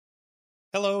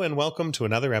Hello and welcome to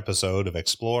another episode of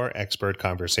Explore Expert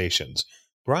Conversations,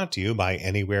 brought to you by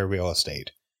Anywhere Real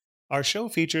Estate. Our show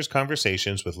features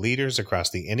conversations with leaders across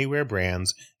the Anywhere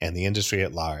brands and the industry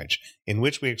at large, in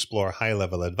which we explore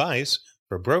high-level advice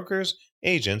for brokers,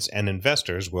 agents, and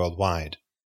investors worldwide.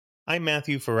 I'm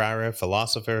Matthew Ferrara,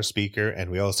 philosopher, speaker,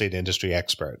 and real estate industry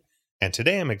expert, and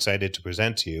today I'm excited to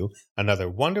present to you another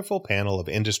wonderful panel of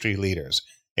industry leaders,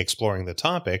 exploring the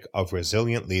topic of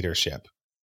resilient leadership.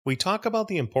 We talk about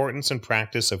the importance and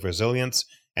practice of resilience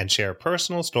and share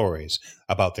personal stories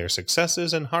about their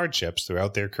successes and hardships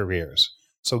throughout their careers.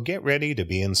 So get ready to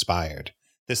be inspired.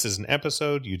 This is an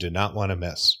episode you do not want to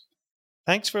miss.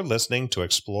 Thanks for listening to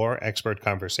Explore Expert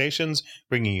Conversations,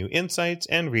 bringing you insights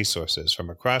and resources from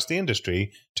across the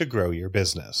industry to grow your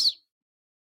business.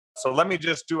 So let me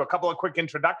just do a couple of quick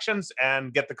introductions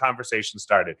and get the conversation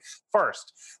started.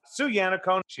 First, Sue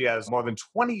Yannicone. She has more than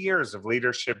 20 years of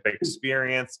leadership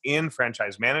experience in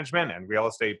franchise management and real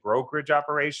estate brokerage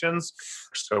operations.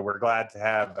 So we're glad to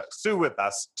have Sue with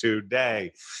us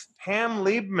today. Pam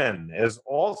Liebman is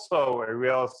also a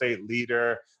real estate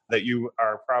leader that you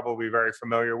are probably very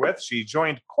familiar with. She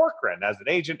joined Corcoran as an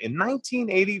agent in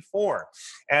 1984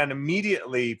 and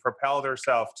immediately propelled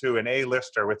herself to an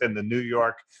A-lister within the New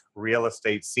York real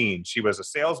estate scene. She was a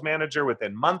sales manager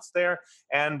within months there,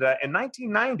 and in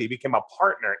 1990 became a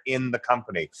partner in the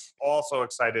company. Also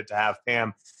excited to have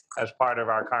Pam as part of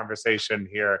our conversation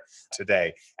here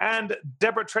today. And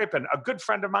Deborah Trapin, a good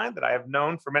friend of mine that I have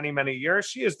known for many, many years.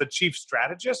 She is the chief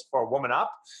strategist for Woman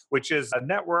Up, which is a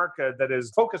network that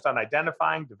is focused on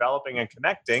identifying, developing, and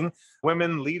connecting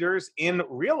women leaders in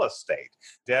real estate.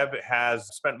 Deb has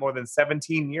spent more than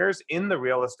 17 years in the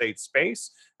real estate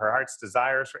space. Her heart's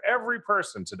desire is for every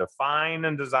person to define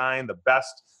and design the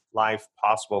best life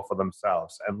possible for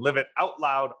themselves and live it out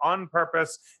loud on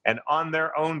purpose and on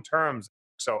their own terms.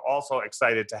 So also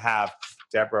excited to have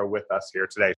Deborah with us here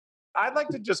today. I'd like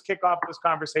to just kick off this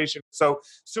conversation. So,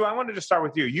 Sue, I wanted to start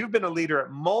with you. You've been a leader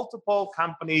at multiple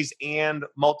companies and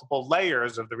multiple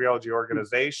layers of the Realogy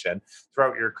organization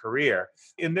throughout your career.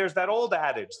 And there's that old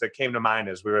adage that came to mind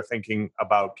as we were thinking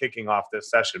about kicking off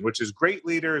this session, which is great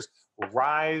leaders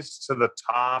rise to the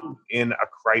top in a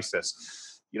crisis.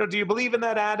 Do you believe in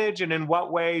that adage? And in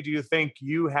what way do you think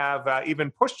you have even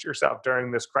pushed yourself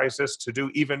during this crisis to do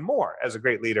even more as a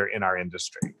great leader in our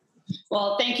industry?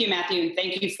 Well, thank you, Matthew, and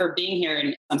thank you for being here.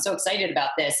 And I'm so excited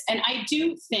about this. And I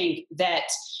do think that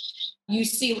you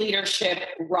see leadership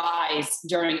rise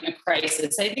during a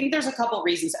crisis. I think there's a couple of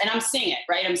reasons, and I'm seeing it,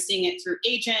 right? I'm seeing it through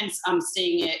agents. I'm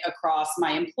seeing it across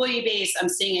my employee base. I'm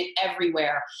seeing it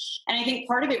everywhere. And I think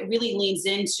part of it really leans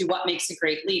into what makes a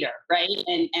great leader, right?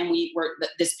 And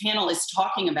this panel is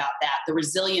talking about that, the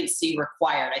resiliency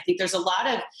required. I think there's a lot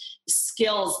of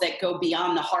skills that go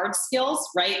beyond the hard skills,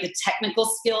 right? The technical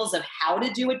skills of how to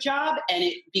do a job. And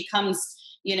it becomes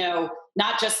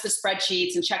not just the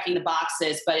spreadsheets and checking the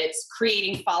boxes, but it's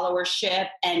creating followership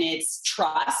and it's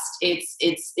trust.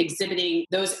 It's exhibiting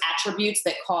those attributes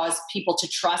that cause people to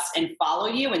trust and follow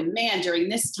you. And man, during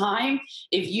this time,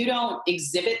 if you don't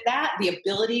exhibit that, the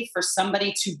ability for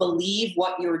somebody to believe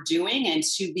what you're doing and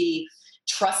to be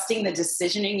trusting the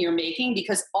decisioning you're making,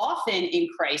 because often in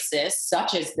crisis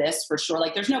such as this, for sure,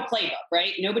 like there's no playbook,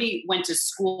 right? Nobody went to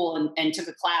school and took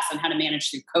a class on how to manage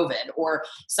through COVID or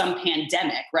some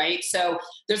pandemic, right? So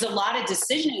there's a lot of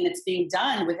decisioning that's being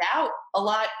done without a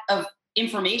lot of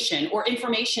information or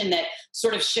information that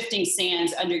sort of shifting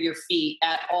sands under your feet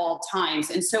at all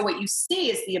times. And so what you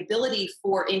see is the ability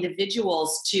for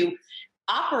individuals to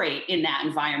operate in that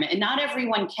environment. And not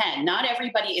everyone can. Not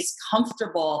everybody is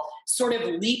comfortable sort of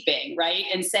leaping, right?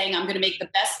 And saying, I'm going to make the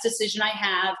best decision I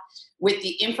have with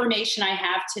the information I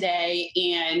have today.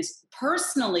 And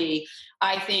personally,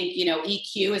 I think,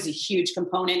 EQ is a huge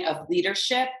component of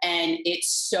leadership, and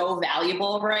it's so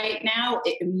valuable right now.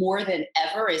 More than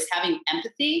ever is having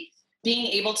empathy, being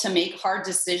able to make hard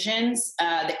decisions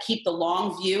that keep the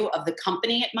long view of the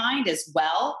company at mind as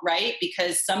well, right?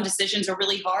 Because some decisions are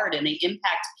really hard and they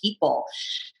impact people.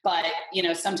 But,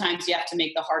 sometimes you have to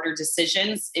make the harder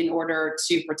decisions in order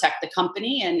to protect the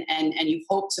company and you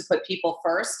hope to put people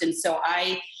first. And so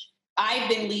I've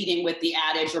been leading with the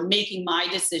adage or making my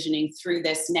decisioning through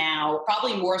this now,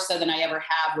 probably more so than I ever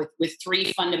have with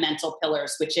three fundamental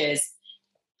pillars, which is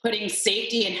putting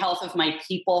safety and health of my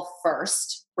people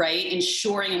first, right?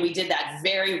 Ensuring, and we did that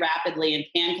very rapidly, and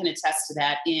Pam can attest to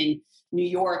that in New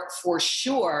York for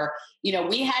sure.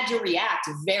 We had to react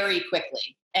very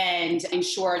quickly and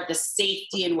ensure the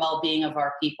safety and well-being of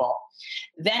our people.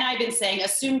 Then I've been saying,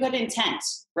 assume good intent,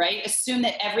 right? Assume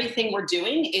that everything we're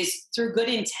doing is through good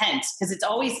intent, because it's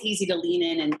always easy to lean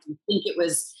in and think it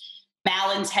was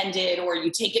malintended or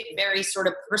you take it very sort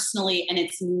of personally, and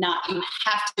it's not. You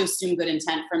have to assume good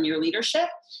intent from your leadership.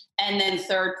 And then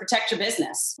third, protect your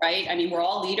business, right? I mean, we're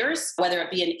all leaders, whether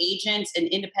it be an agent, an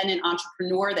independent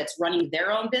entrepreneur that's running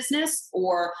their own business,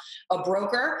 or a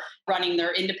broker running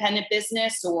their independent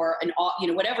business, or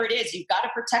whatever it is, you've got to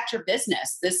protect your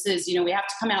business. This is, we have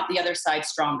to come out the other side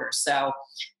stronger. So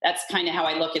that's kind of how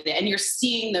I look at it. And you're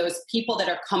seeing those people that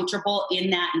are comfortable in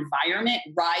that environment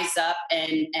rise up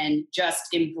and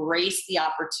just embrace the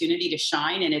opportunity to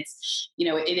shine. And it's,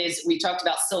 it is, we talked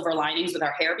about silver linings with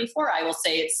our hair before. I will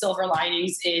say it's silver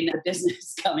linings in the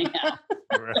business coming out.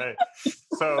 Right.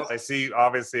 So I see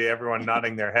obviously everyone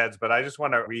nodding their heads, but I just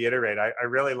want to reiterate, I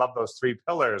really love those three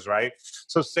pillars, right?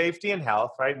 So safety and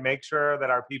health, right? Make sure that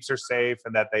our peeps are safe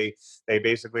and that they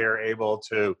basically are able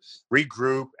to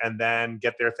regroup and then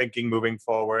get their thinking moving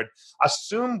forward.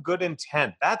 Assume good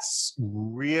intent. That's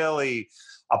really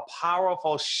a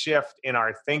powerful shift in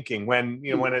our thinking when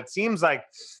it seems like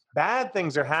bad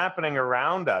things are happening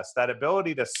around us, that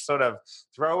ability to sort of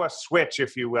throw a switch,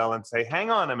 if you will, and say,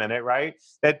 hang on a minute, right?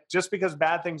 That just because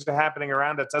bad things are happening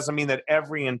around us doesn't mean that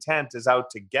every intent is out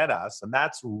to get us. And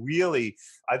that's really,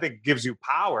 I think, gives you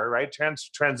power, right?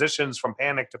 Transitions from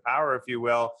panic to power, if you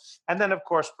will. And then, of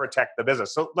course, protect the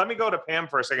business. So let me go to Pam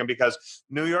for a second, because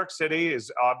New York City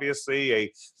is obviously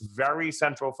a very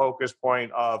central focus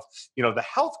point of, the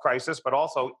health crisis, but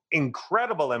also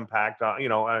incredible impact on,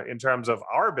 in terms of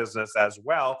our business as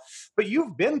well. But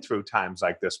you've been through times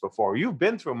like this before. You've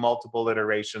been through multiple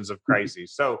iterations of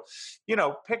crises. So,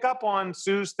 pick up on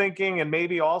Sue's thinking and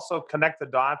maybe also connect the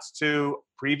dots to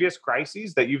previous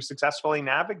crises that you've successfully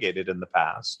navigated in the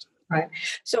past. Right.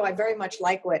 So I very much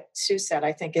like what Sue said.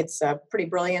 I think it's pretty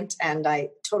brilliant, and I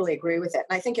totally agree with it.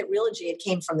 And I think at Realogy, it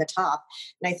came from the top.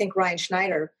 And I think Ryan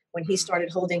Schneider, when he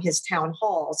started holding his town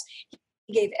halls,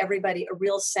 he gave everybody a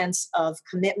real sense of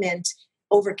commitment,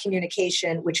 over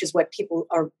communication, which is what people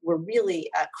were really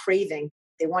craving.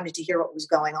 They wanted to hear what was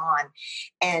going on.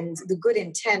 And the good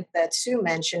intent that Sue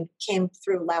mentioned came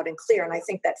through loud and clear. And I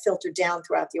think that filtered down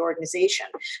throughout the organization.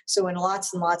 So in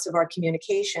lots and lots of our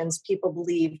communications, people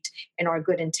believed in our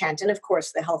good intent. And of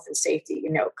course, the health and safety,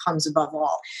 comes above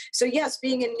all. So yes,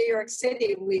 being in New York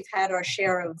City, we've had our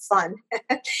share of fun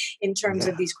in terms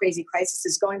of these crazy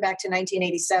crises. Going back to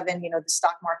 1987, the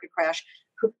stock market crash.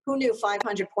 Who knew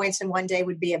 500 points in one day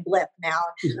would be a blip? Now,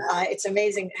 it's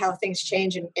amazing how things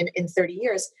change in 30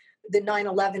 years. The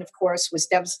 9/11, of course, was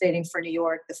devastating for New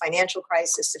York, the financial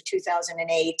crisis of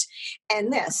 2008.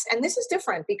 And this is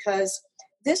different because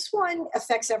this one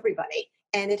affects everybody.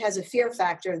 And it has a fear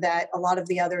factor that a lot of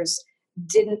the others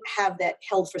didn't have that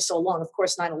held for so long. Of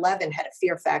course, 9/11 had a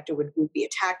fear factor, would be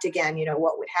attacked again,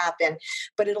 what would happen.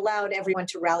 But it allowed everyone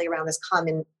to rally around this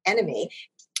common enemy.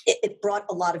 It brought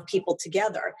a lot of people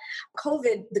together.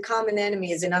 COVID, the common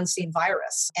enemy, is an unseen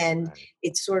virus. And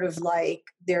it's sort of like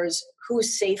there's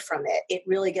who's safe from it. It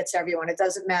really gets everyone. It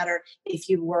doesn't matter if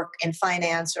you work in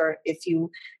finance or if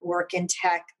you work in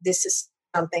tech. This is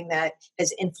something that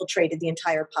has infiltrated the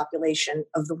entire population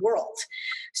of the world.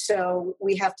 So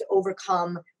we have to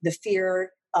overcome the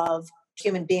fear of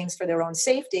human beings for their own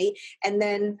safety. And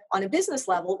then on a business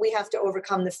level, we have to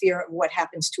overcome the fear of what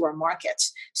happens to our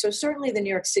markets. So certainly the New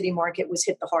York City market was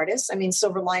hit the hardest. I mean,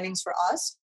 silver linings for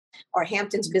us. Our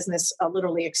Hamptons business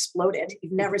literally exploded.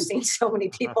 You've never seen so many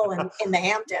people in the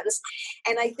Hamptons.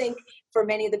 And I think for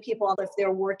many of the people, if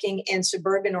they're working in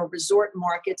suburban or resort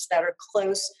markets that are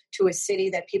close to a city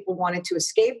that people wanted to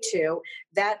escape to,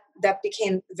 that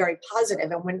became very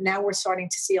positive. And now we're starting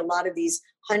to see a lot of these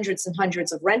hundreds and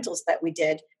hundreds of rentals that we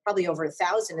did, probably over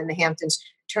 1,000 in the Hamptons,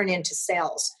 turn into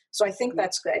sales. So I think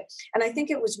that's good. And I think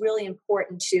it was really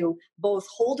important to both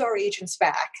hold our agents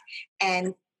back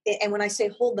and when I say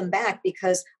hold them back,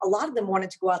 because a lot of them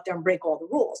wanted to go out there and break all the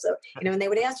rules. So, and they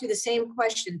would ask you the same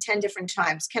question 10 different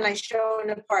times. Can I show an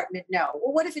apartment? No.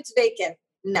 Well, what if it's vacant?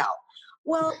 No.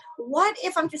 Well, what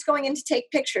if I'm just going in to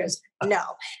take pictures? No.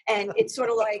 And it's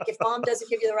sort of like if mom doesn't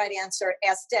give you the right answer,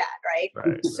 ask dad, right?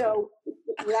 So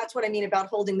that's what I mean about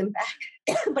holding them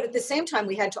back. But at the same time,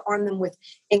 we had to arm them with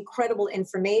incredible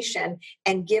information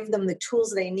and give them the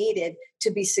tools they needed to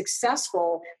be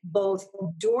successful both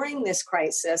during this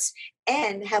crisis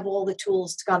and have all the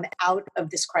tools to come out of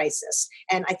this crisis.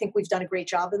 And I think we've done a great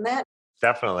job in that.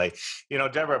 Definitely.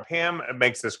 Deborah, Pam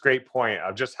makes this great point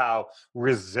of just how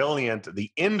resilient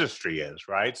the industry is,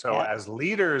 right? So Yeah. as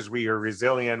leaders, we are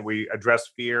resilient. We address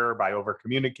fear by over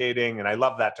communicating. And I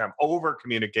love that term, over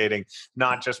communicating,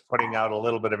 not just putting out a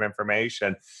little bit of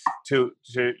information to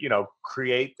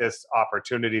create this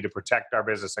opportunity to protect our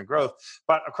business and growth.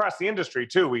 But across the industry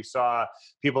too, we saw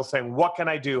people saying, what can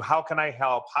I do? How can I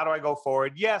help? How do I go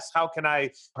forward? Yes. How can I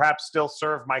perhaps still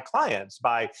serve my clients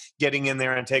by getting in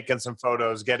there and taking some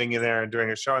photos, getting in there and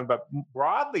doing a showing? But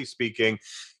broadly speaking,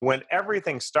 when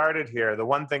everything started here, the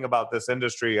one thing about this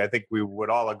industry, I think we would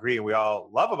all agree, and we all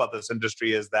love about this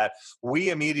industry, is that we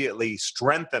immediately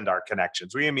strengthened our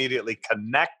connections. We immediately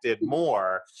connected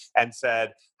more and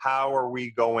said, how are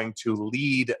we going to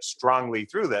lead strongly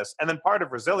through this? And then part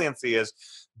of resiliency is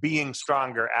being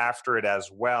stronger after it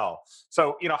as well.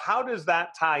 So, how does that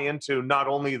tie into not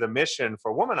only the mission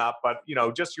for Woman Up, but,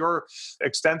 just your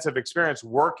extensive experience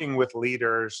working with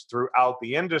leaders throughout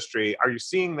the industry? Are you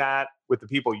seeing that with the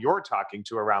people you're talking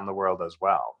to around the world as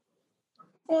well?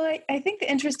 Well, I think the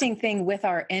interesting thing with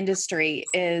our industry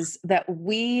is that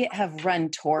we have run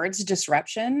towards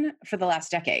disruption for the last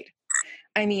decade.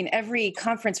 I mean, every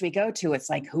conference we go to, it's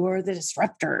like, who are the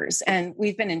disruptors? And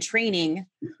we've been in training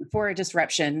for a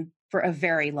disruption for a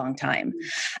very long time.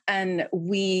 And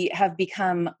we have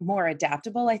become more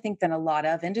adaptable, I think, than a lot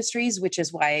of industries, which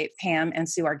is why Pam and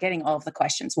Sue are getting all of the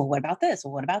questions. Well, what about this?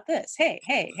 Well, what about this? Hey,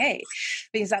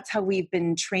 because that's how we've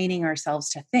been training ourselves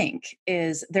to think,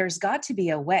 is there's got to be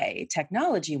a way.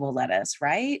 Technology will let us,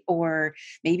 right? Or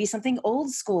maybe something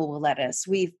old school will let us.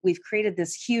 We've created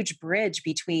this huge bridge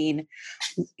between,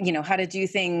 how to do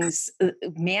things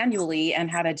manually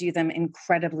and how to do them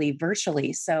incredibly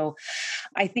virtually. So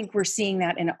I think we're seeing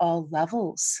that in all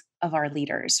levels of our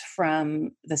leaders,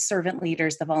 from the servant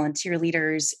leaders, the volunteer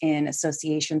leaders in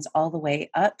associations, all the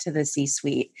way up to the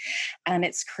C-suite. And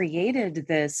it's created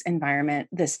this environment,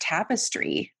 this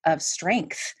tapestry of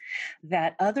strength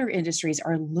that other industries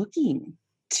are looking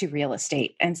to real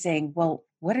estate and saying, well,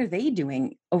 what are they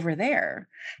doing over there?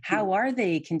 How are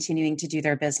they continuing to do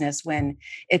their business when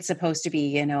it's supposed to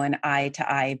be, an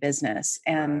eye-to-eye business?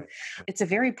 And it's a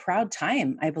very proud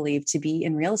time, I believe, to be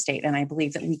in real estate. And I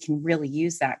believe that we can really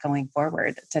use that going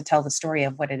forward to tell the story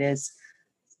of what it is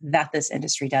that this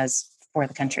industry does for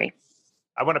the country.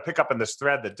 I want to pick up on this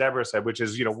thread that Deborah said, which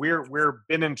is, we're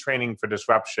been in training for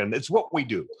disruption. It's what we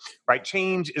do, right?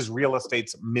 Change is real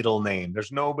estate's middle name.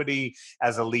 There's nobody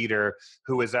as a leader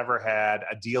who has ever had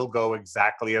a deal go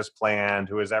exactly as planned,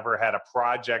 who has ever had a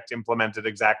project implemented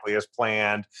exactly as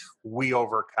planned. We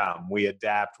overcome, we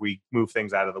adapt, we move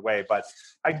things out of the way. But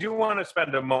I do want to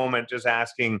spend a moment just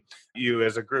asking you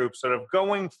as a group, sort of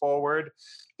going forward,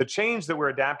 the change that we're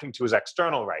adapting to is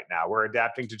external right now. We're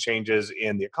adapting to changes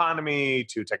in the economy,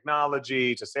 to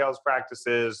technology, to sales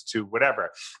practices, to whatever.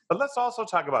 But let's also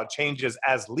talk about changes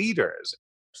as leaders.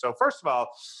 So first of all,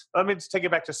 let me just take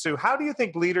it back to Sue. How do you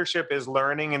think leadership is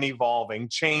learning and evolving,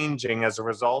 changing as a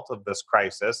result of this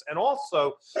crisis? And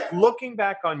also, looking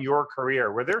back on your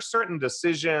career, were there certain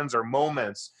decisions or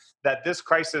moments that this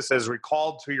crisis has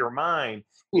recalled to your mind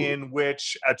in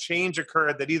which a change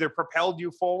occurred that either propelled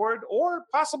you forward or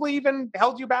possibly even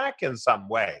held you back in some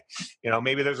way?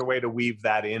 Maybe there's a way to weave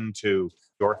that into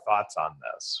your thoughts on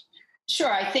this.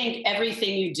 Sure. I think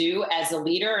everything you do as a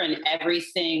leader and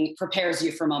everything prepares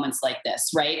you for moments like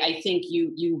this, right? I think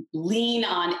you lean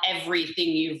on everything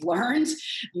you've learned.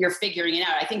 You're figuring it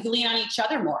out. I think you lean on each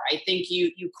other more. I think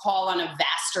you call on a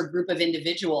vaster group of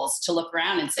individuals to look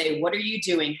around and say, what are you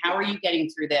doing? How are you getting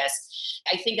through this?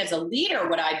 I think as a leader,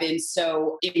 what I've been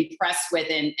so impressed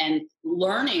with and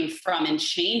learning from and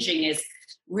changing is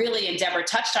really, and Deborah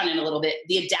touched on it a little bit,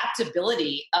 the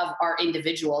adaptability of our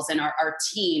individuals and our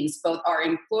teams, both our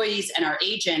employees and our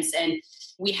agents. And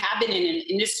we have been in an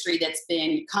industry that's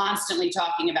been constantly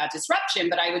talking about disruption,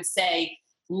 but I would say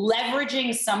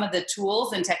leveraging some of the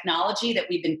tools and technology that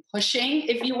we've been pushing,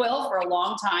 if you will, for a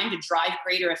long time to drive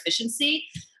greater efficiency.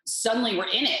 Suddenly we're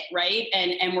in it, right?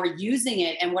 And we're using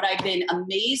it. And what I've been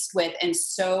amazed with and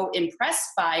so impressed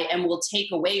by and will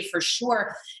take away for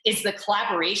sure is the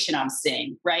collaboration I'm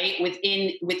seeing, right?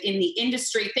 Within the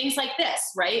industry, things like this,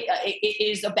 right? It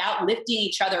is about lifting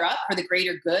each other up for the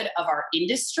greater good of our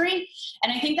industry.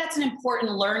 And I think that's an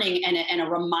important learning and a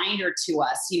reminder to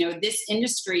us. This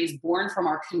industry is born from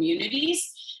our communities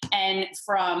and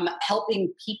from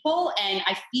helping people. And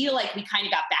I feel like we kind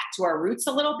of got back to our roots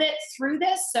a little bit through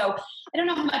this. So I don't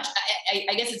know how much,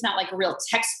 I guess it's not like a real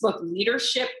textbook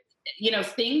leadership,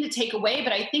 thing to take away,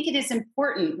 but I think it is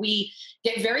important. We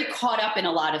get very caught up in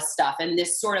a lot of stuff. And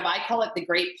this sort of, I call it the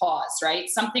great pause, right?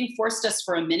 Something forced us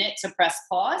for a minute to press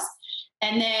pause.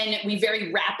 And then we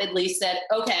very rapidly said,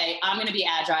 okay, I'm going to be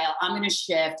agile. I'm going to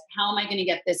shift. How am I going to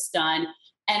get this done?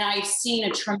 And I've seen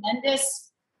a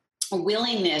tremendous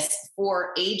willingness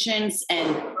for agents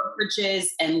and brokerages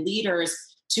and leaders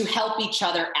to help each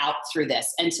other out through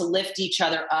this and to lift each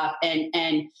other up.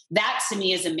 And that to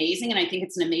me is amazing. And I think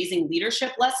it's an amazing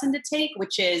leadership lesson to take,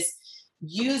 which is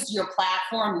use your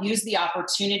platform, use the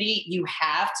opportunity you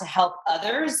have to help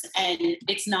others. And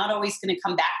it's not always going to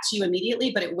come back to you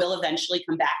immediately, but it will eventually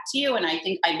come back to you. And I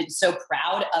think I've been so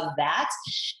proud of that.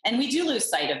 And we do lose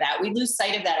sight of that. We lose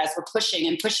sight of that as we're pushing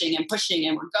and pushing and pushing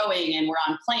and we're going and we're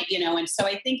on plane, and so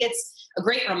I think it's a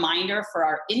great reminder for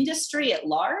our industry at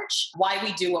large, why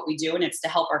we do what we do, and it's to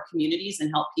help our communities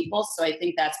and help people. So I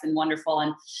think that's been wonderful.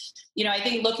 And, I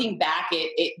think looking back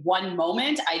at one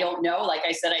moment, I don't know, like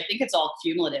I said, I think it's all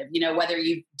cumulative, whether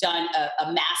you've done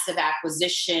a massive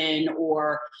acquisition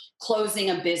or closing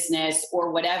a business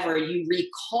or whatever, you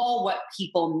recall what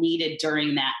people needed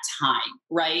during that time,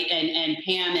 right? And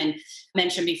Pam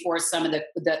mentioned before some of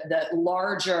the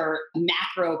larger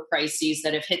macro crises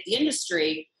that have hit the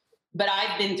industry. But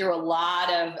I've been through a lot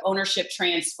of ownership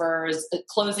transfers,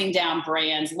 closing down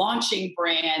brands, launching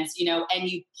brands, and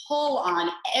you pull on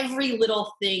every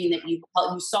little thing that you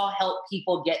saw help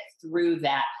people get through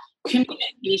that.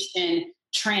 Communication,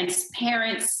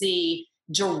 transparency,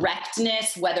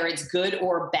 directness, whether it's good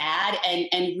or bad,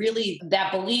 and really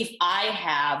that belief I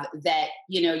have that,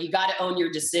 you got to own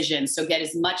your decisions. So get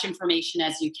as much information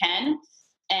as you can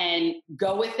and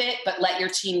go with it, but let your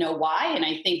team know why. And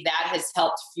I think that has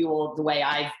helped fuel the way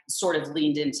I've sort of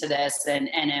leaned into this and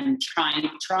am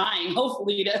trying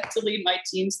hopefully to lead my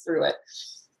teams through it.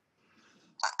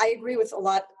 I agree with a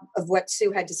lot of what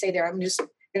Sue had to say there. I'm just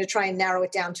going to try and narrow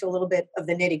it down to a little bit of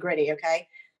the nitty gritty. Okay.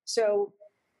 So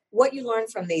what you learn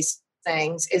from these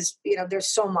things is, there's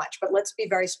so much, but let's be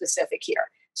very specific here.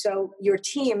 So your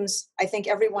teams, I think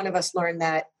every one of us learned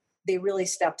that they really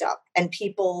stepped up and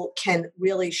people can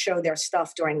really show their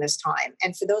stuff during this time.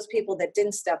 And for those people that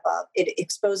didn't step up, it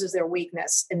exposes their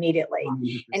weakness immediately.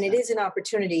 100%. And it is an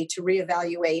opportunity to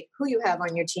reevaluate who you have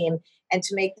on your team and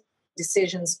to make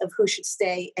decisions of who should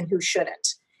stay and who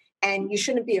shouldn't. And you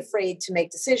shouldn't be afraid to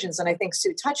make decisions. And I think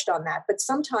Sue touched on that. But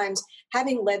sometimes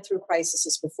having led through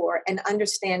crises before and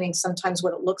understanding sometimes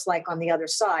what it looks like on the other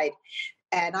side,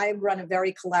 and I run a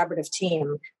very collaborative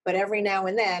team, but every now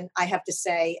and then I have to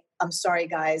say, I'm sorry,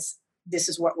 guys, this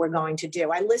is what we're going to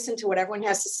do. I listen to what everyone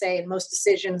has to say, and most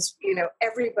decisions,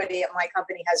 everybody at my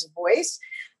company has a voice,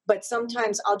 but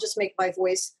sometimes I'll just make my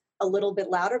voice a little bit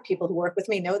louder. People who work with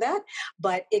me know that,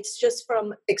 but it's just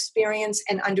from experience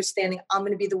and understanding I'm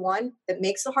going to be the one that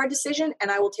makes the hard decision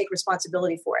and I will take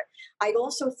responsibility for it. I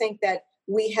also think that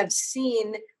we have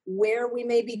seen where we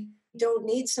maybe don't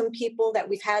need some people that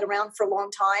we've had around for a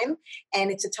long time. And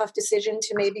it's a tough decision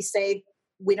to maybe say,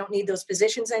 we don't need those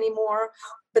positions anymore,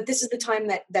 but this is the time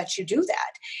that you do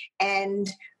that. And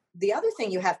the other thing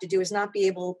you have to do is not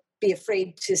be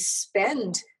afraid to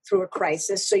spend through a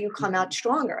crisis so you come out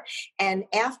stronger. And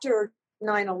after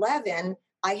 9/11,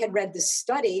 I had read this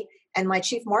study and my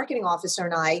chief marketing officer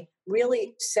and I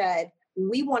really said,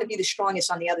 we want to be the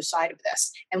strongest on the other side of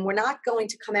this. And we're not going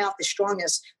to come out the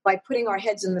strongest by putting our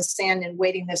heads in the sand and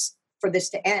waiting for this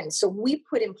to end. So we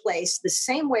put in place the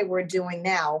same way we're doing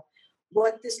now,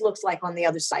 what this looks like on the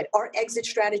other side. Our exit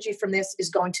strategy from this is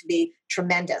going to be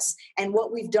tremendous. And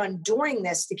what we've done during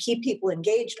this to keep people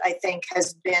engaged, I think,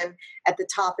 has been at the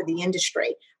top of the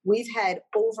industry. We've had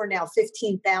over now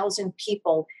 15,000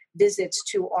 people visits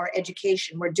to our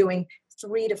education. We're doing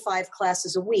 3 to 5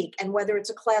 classes a week. And whether it's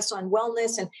a class on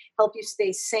wellness and help you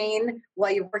stay sane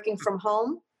while you're working from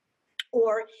home,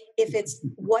 or if it's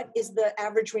what is the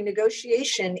average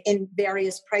renegotiation in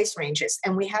various price ranges.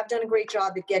 And we have done a great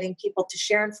job at getting people to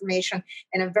share information.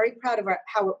 And I'm very proud of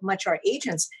how much our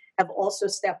agents have also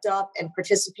stepped up and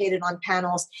participated on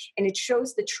panels. And it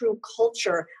shows the true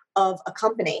culture of a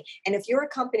company. And if you're a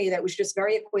company that was just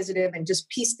very acquisitive and just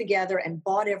pieced together and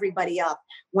bought everybody up,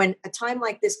 when a time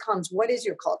like this comes, what is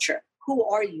your culture? Who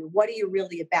are you? What are you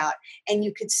really about? And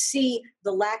you could see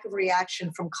the lack of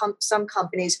reaction from some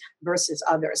companies versus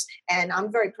others. And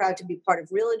I'm very proud to be part of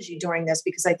Realogy during this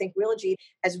because I think Realogy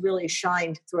has really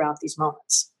shined throughout these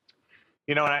moments.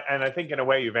 And I think in a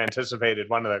way you've anticipated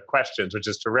one of the questions, which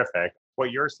is terrific.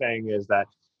 What you're saying is that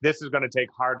this is going to take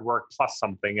hard work plus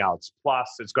something else. Plus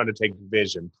it's going to take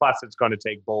vision. Plus it's going to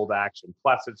take bold action.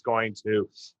 Plus it's going to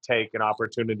take an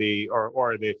opportunity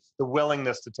or the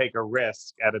willingness to take a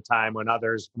risk at a time when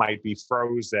others might be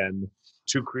frozen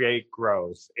to create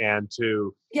growth and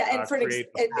to and for an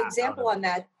example on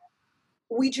that,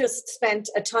 we just spent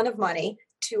a ton of money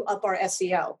to up our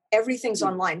SEO. Everything's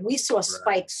online. We saw a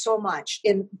spike so much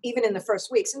even in the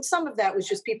first weeks. And some of that was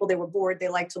just people, they were bored. They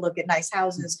like to look at nice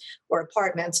houses or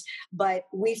apartments. But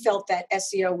we felt that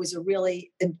SEO was a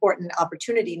really important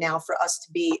opportunity now for us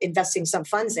to be investing some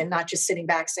funds in, not just sitting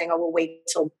back saying, oh, we'll wait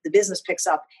till the business picks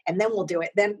up and then we'll do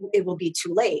it. Then it will be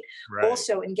too late. Right.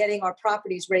 Also, in getting our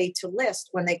properties ready to list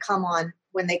when they come on,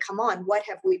 what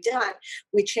have we done?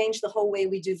 We changed the whole way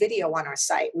we do video on our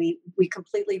site. We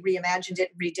completely reimagined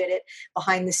it, redid it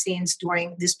behind the scenes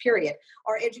during this period.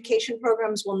 Our education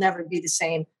programs will never be the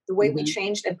same. The way we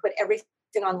changed and put everything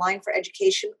online for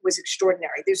education was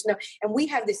extraordinary. And we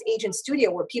have this agent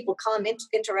studio where people come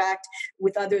interact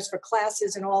with others for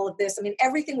classes and all of this. I mean,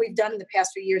 everything we've done in the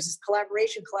past few years is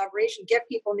collaboration, get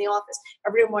people in the office.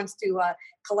 Everyone wants to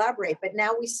collaborate, but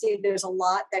now we see there's a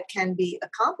lot that can be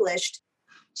accomplished.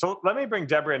 So let me bring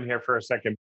Deborah in here for a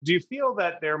second. Do you feel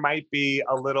that there might be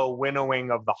a little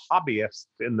winnowing of the hobbyists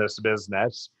in this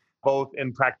business, both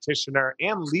in practitioner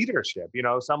and leadership?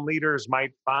 Some leaders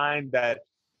might find that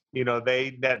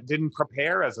that didn't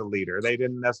prepare as a leader. They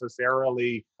don't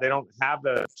have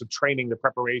the training, the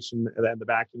preparation, and the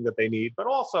backing that they need. But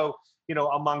also,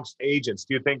 amongst agents,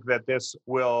 do you think that this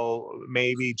will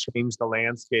maybe change the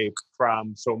landscape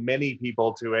from so many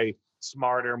people to a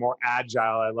smarter, more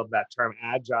agile? I love that term,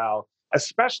 agile,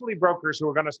 especially brokers who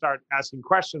are going to start asking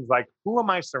questions like, who am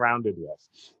I surrounded with?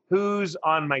 Who's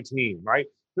on my team, right?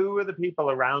 Who are the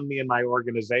people around me in my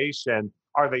organization?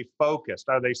 Are they focused?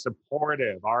 Are they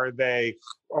supportive? Are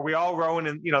we all rowing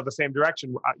in the same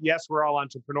direction? Yes, we're all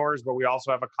entrepreneurs, but we also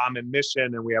have a common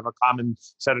mission and we have a common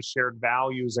set of shared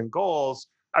values and goals.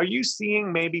 Are you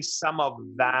seeing maybe some of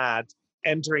that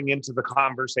entering into the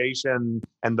conversation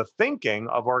and the thinking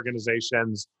of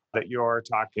organizations that you're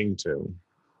talking to?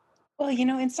 Well,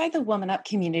 inside the Woman Up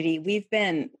community, we've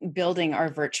been building our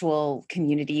virtual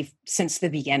community since the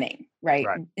beginning, right?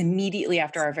 Immediately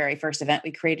after our very first event,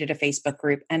 we created a Facebook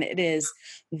group, and it is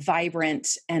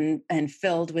vibrant and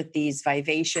filled with these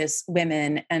vivacious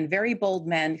women and very bold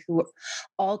men who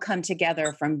all come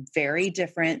together from very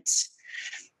different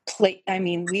we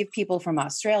have people from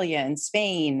Australia and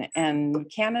Spain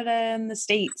and Canada and the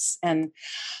States, and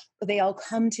they all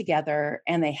come together,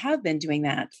 and they have been doing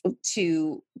that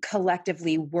to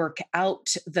collectively work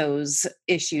out those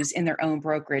issues in their own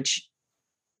brokerage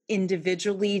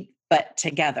individually, but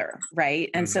together, right?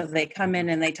 And so they come in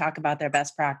and they talk about their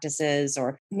best practices,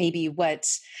 or maybe what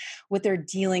they're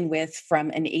dealing with from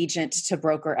an agent to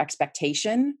broker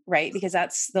expectation, right? Because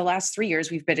that's the last 3 years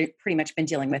we've been pretty much been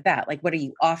dealing with that. Like, what are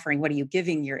you offering? What are you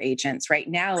giving your agents? Right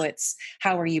now, it's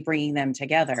how are you bringing them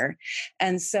together?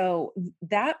 And so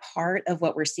that part of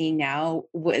what we're seeing now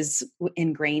was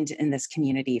ingrained in this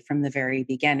community from the very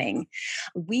beginning.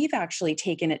 We've actually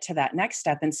taken it to that next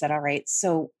step and said, all right,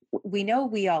 so we know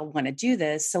we all want to do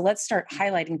this, so let's start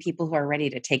highlighting people who are ready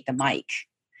to take the mic,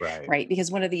 right?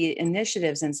 Because one of the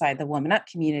initiatives inside the Woman Up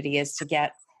community is to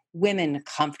get women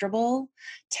comfortable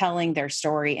telling their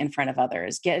story in front of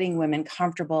others, getting women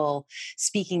comfortable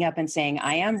speaking up and saying,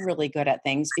 I am really good at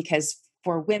things, because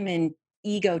for women,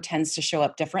 ego tends to show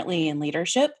up differently in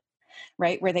leadership.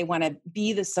 Right? Where they want to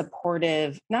be the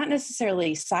supportive, not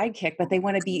necessarily sidekick, but they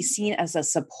want to be seen as a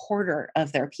supporter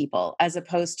of their people, as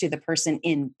opposed to the person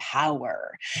in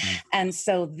power. And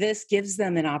so this gives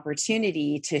them an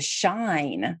opportunity to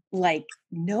shine like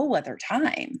no other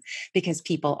time, because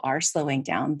people are slowing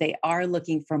down. They are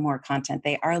looking for more content.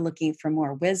 They are looking for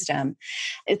more wisdom.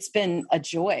 It's been a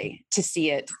joy to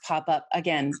see it pop up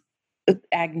again,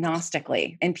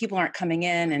 agnostically, and people aren't coming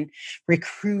in and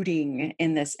recruiting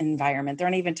in this environment. They're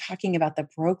not even talking about the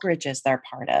brokerages they're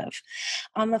part of.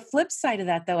 On the flip side of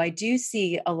that, though, I do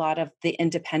see a lot of the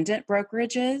independent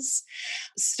brokerages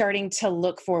starting to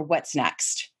look for what's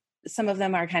next. Some of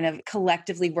them are kind of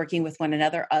collectively working with one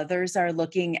another. Others are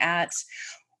looking at,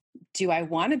 do I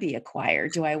want to be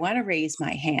acquired? Do I want to raise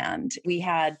my hand? We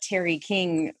had Terry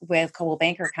King with Coldwell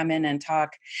Banker come in and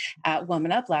talk at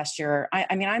Woman Up last year.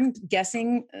 I mean, I'm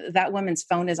guessing that woman's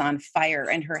phone is on fire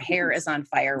and her hair is on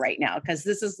fire right now, because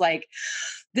this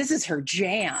is her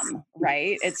jam,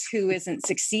 right? It's who isn't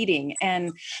succeeding.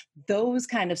 And those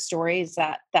kind of stories,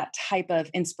 that type of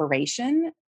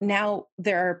inspiration. Now,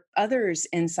 there are others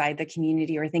inside the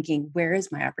community who are thinking, where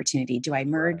is my opportunity? Do I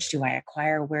merge? Do I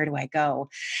acquire? Where do I go?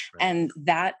 And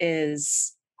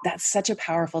that's such a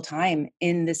powerful time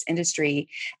in this industry,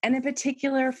 and in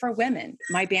particular for women.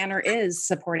 My banner is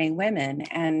supporting women,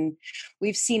 and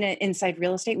we've seen it inside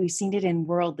real estate. We've seen it in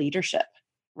world leadership.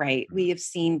 Right. We have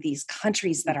seen these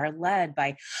countries that are led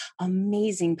by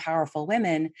amazing, powerful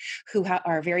women who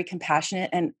are very compassionate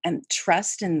and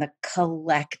trust in the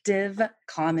collective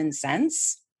common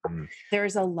sense.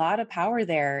 There's a lot of power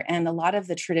there. And a lot of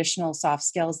the traditional soft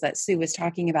skills that Sue was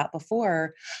talking about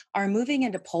before are moving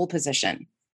into pole position.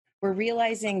 We're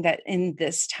realizing that in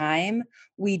this time,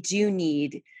 we do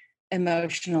need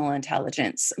emotional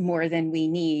intelligence more than we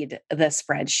need the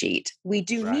spreadsheet. We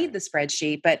do need the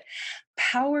spreadsheet, but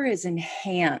power is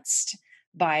enhanced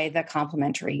by the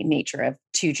complementary nature of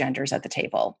two genders at the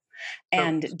table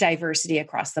and diversity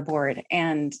across the board.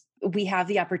 And we have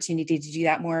the opportunity to do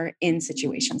that more in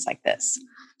situations like this.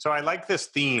 So I like this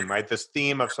theme, right? This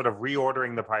theme of sort of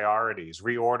reordering the priorities,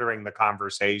 reordering the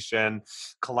conversation,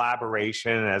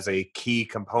 collaboration as a key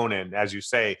component, as you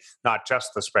say, not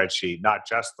just the spreadsheet, not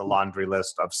just the laundry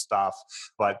list of stuff,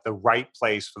 but the right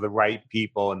place for the right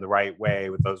people in the right way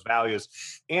with those values.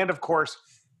 And of course,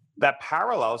 that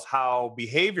parallels how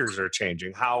behaviors are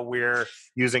changing, how we're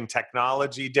using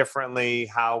technology differently,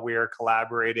 how we're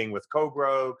collaborating with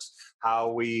co-brokes, how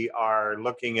we are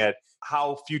looking at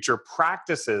how future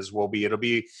practices will be. It'll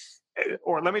be,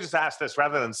 or let me just ask this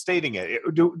rather than stating it.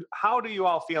 How do you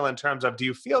all feel in terms of, do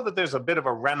you feel that there's a bit of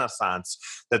a renaissance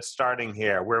that's starting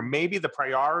here where maybe the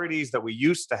priorities that we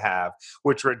used to have,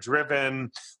 which were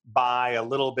driven by a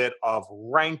little bit of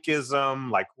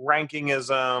rankism, like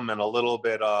rankingism, and a little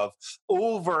bit of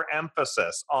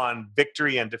overemphasis on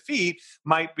victory and defeat,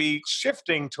 might be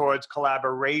shifting towards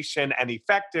collaboration and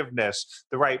effectiveness,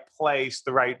 the right place,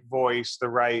 the right voice, the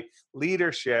right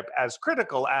leadership, as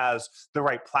critical as the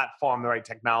right platform, the right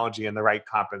technology, and the right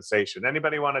compensation.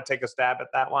 Anybody want to take a stab at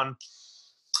that one?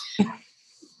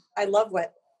 I love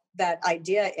what that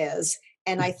idea is.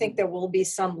 And I think there will be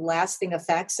some lasting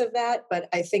effects of that. But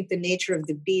I think the nature of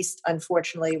the beast,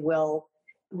 unfortunately, will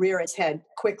rear its head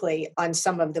quickly on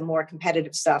some of the more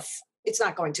competitive stuff. It's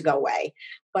not going to go away.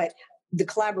 But the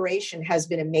collaboration has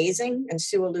been amazing. And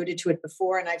Sue alluded to it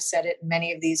before, and I've said it in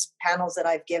many of these panels that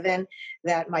I've given,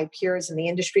 that my peers in the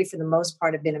industry, for the most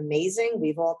part, have been amazing.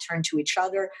 We've all turned to each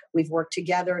other. We've worked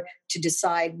together to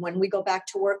decide when we go back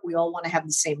to work. We all want to have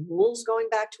the same rules going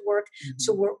back to work. Mm-hmm.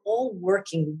 So we're all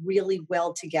working really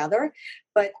well together.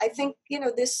 But I think,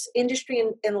 this industry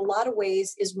in a lot of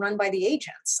ways is run by the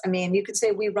agents. I mean, you could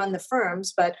say we run the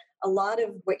firms, but a lot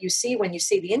of what you see when you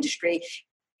see the industry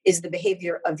is the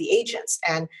behavior of the agents.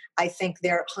 And I think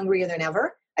they're hungrier than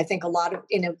ever. I think a lot of,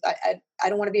 I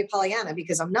don't want to be a Pollyanna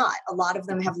because I'm not. A lot of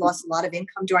them have lost a lot of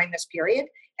income during this period,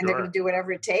 and they're going to do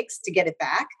whatever it takes to get it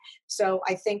back. So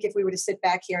I think if we were to sit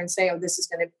back here and say, this is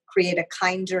going to create a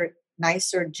kinder,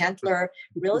 nicer, gentler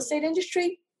real estate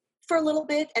industry for a little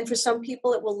bit, and for some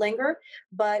people it will linger.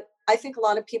 But I think a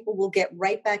lot of people will get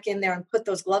right back in there and put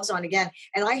those gloves on again.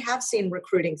 And I have seen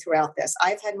recruiting throughout this.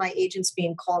 I've had my agents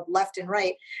being called left and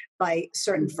right by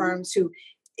certain firms who,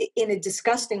 in a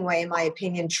disgusting way, in my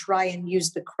opinion, try and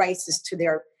use the crisis to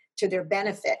their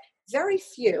benefit. Very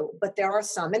few, but there are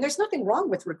some. And there's nothing wrong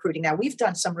with recruiting now. We've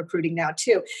done some recruiting now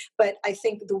too. But I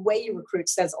think the way you recruit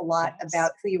says a lot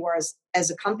about who you are as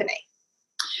a company.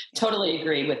 Totally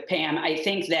agree with Pam. I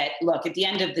think that, look, at the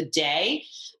end of the day,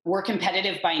 we're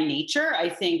competitive by nature. I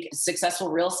think successful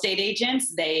real estate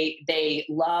agents, they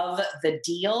love the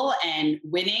deal and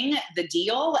winning the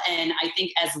deal. And I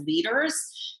think as leaders,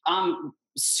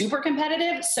 super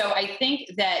competitive. So I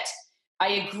think that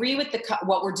I agree with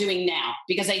what we're doing now,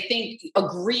 because I think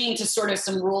agreeing to sort of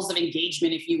some rules of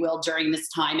engagement, if you will, during this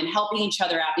time and helping each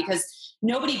other out, because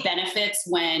nobody benefits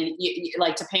when,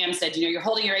 like to Pam said, you're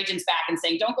holding your agents back and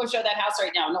saying, don't go show that house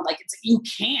right now. No, you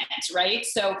can't, right?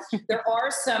 So there are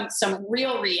some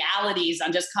real realities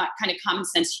on just kind of common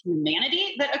sense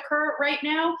humanity that occur right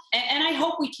now. And I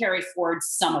hope we carry forward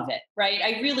some of it, right?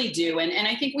 I really do. And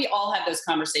I think we all have those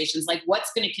conversations, like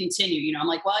what's going to continue? I'm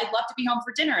like, well, I'd love to be home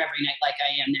for dinner every night like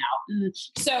I am now.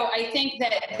 So I think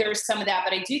that there's some of that,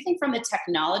 but I do think from the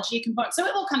technology component, so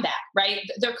it will come back, right?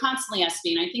 They're constantly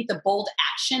SB. And I think the bold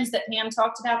actions that Pam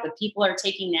talked about that people are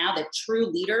taking now, that true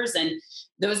leaders and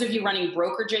those of you running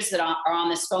brokerages that are on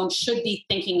this phone should be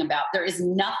thinking about. There is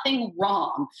nothing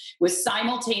wrong with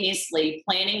simultaneously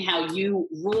planning how you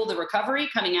rule the recovery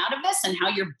coming out of this and how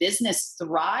your business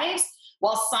thrives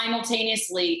while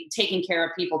simultaneously taking care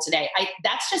of people today.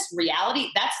 That's just reality.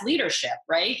 That's leadership,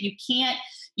 right? You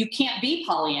can't be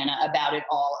Pollyanna about it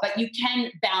all, but you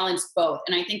can balance both.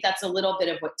 And I think that's a little bit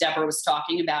of what Deborah was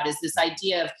talking about, is this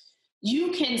idea of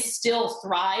you can still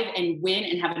thrive and win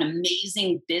and have an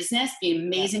amazing business, be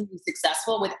amazingly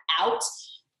successful without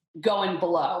going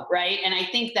below, right? And I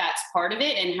think that's part of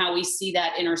it and how we see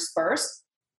that interspersed.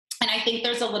 And I think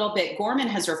there's a little bit, Gorman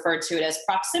has referred to it as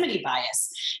proximity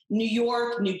bias. New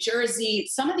York, New Jersey,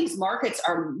 some of these markets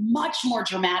are much more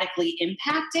dramatically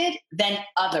impacted than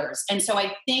others. And so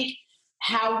I think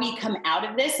how we come out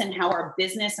of this and how our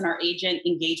business and our agent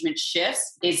engagement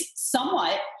shifts is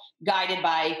somewhat guided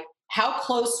by how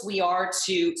close we are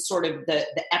to sort of the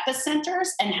epicenters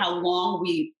and how long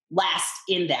we last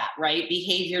in that, right?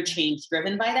 Behavior change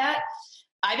driven by that.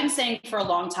 I've been saying for a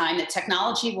long time that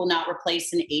technology will not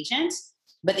replace an agent,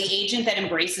 but the agent that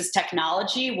embraces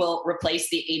technology will replace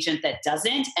the agent that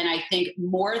doesn't. And I think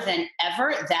more than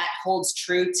ever, that holds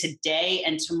true today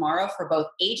and tomorrow for both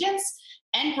agents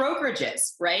and brokerages,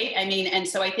 right? I mean, and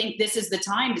so I think this is the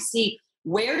time to see,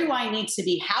 where do I need to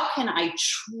be? How can I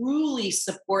truly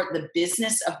support the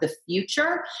business of the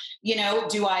future? You know,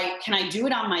 can I do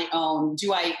it on my own?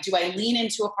 Do I lean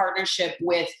into a partnership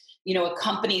with, you know, a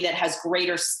company that has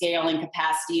greater scale and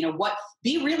capacity? You know,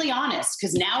 be really honest,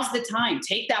 because now's the time.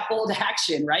 Take that bold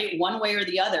action, right? One way or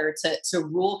the other to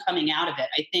rule coming out of it.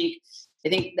 I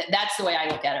think that's the way I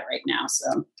look at it right now.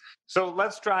 So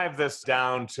let's drive this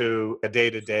down to a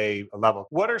day-to-day level.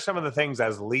 What are some of the things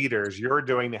as leaders you're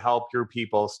doing to help your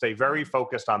people stay very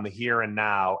focused on the here and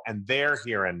now and their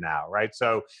here and now, right?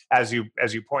 So as you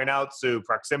point out, Sue,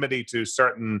 proximity to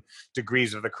certain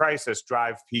degrees of the crisis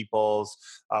drive people's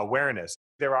awareness.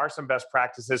 There are some best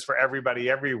practices for everybody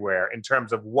everywhere in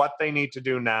terms of what they need to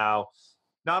do now,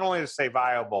 not only to stay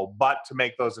viable, but to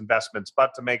make those investments,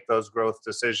 but to make those growth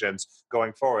decisions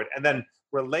going forward. And then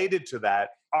related to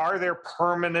that, are there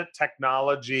permanent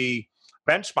technology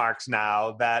benchmarks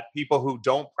now that people who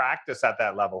don't practice at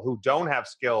that level, who don't have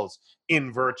skills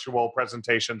in virtual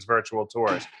presentations, virtual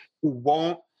tours, who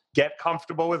won't get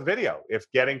comfortable with video? If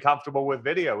getting comfortable with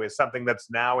video is something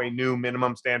that's now a new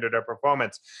minimum standard of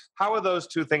performance, how are those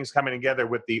two things coming together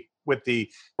with the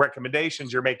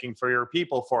recommendations you're making for your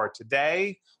people for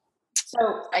today?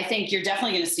 So I think you're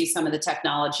definitely going to see some of the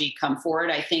technology come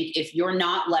forward. I think if you're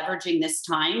not leveraging this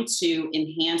time to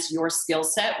enhance your skill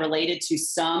set related to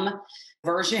some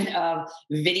version of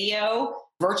video,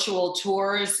 virtual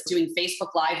tours, doing Facebook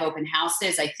Live open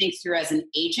houses, I think through as an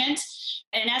agent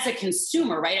and as a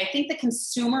consumer, right? I think the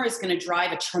consumer is going to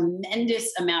drive a tremendous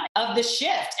amount of the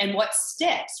shift and what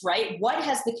sticks, right? What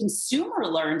has the consumer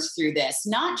learned through this?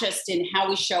 Not just in how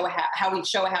we show a house, how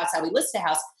we list a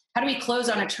house. How do we close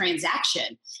on a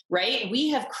transaction, right? We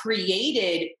have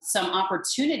created some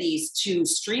opportunities to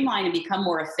streamline and become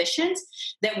more efficient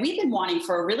that we've been wanting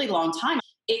for a really long time.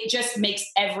 It just makes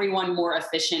everyone more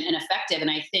efficient and effective. And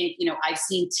I think, you know, I've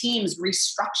seen teams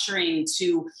restructuring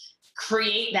to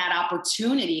create that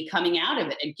opportunity coming out of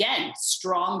it. Again,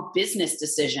 strong business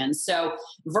decisions. So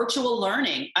virtual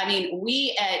learning. I mean,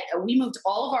 we moved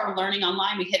all of our learning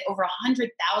online. We hit over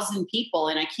 100,000 people,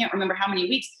 and I can't remember how many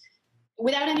weeks,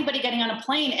 without anybody getting on a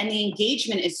plane, and the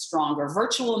engagement is stronger.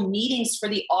 Virtual meetings for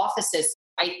the offices.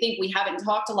 I think we haven't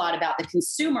talked a lot about the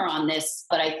consumer on this,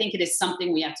 but I think it is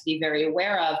something we have to be very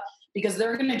aware of because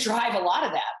they're going to drive a lot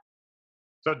of that.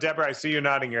 So, Deborah, I see you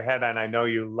nodding your head, and I know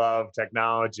you love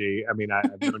technology. I mean,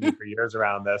 I've known you for years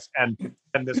around this. And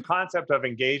this concept of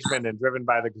engagement and driven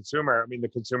by the consumer, I mean, the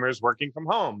consumer is working from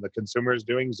home. The consumer is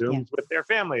doing Zooms with their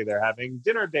family. They're having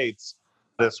dinner dates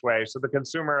this way. So the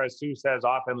consumer, as Sue says,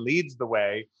 often leads the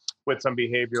way with some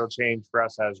behavioral change for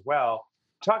us as well.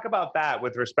 Talk about that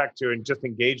with respect to and just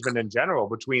engagement in general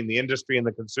between the industry and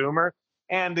the consumer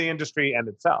and the industry and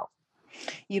itself.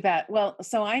 You bet. Well,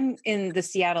 so I'm in the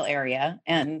Seattle area,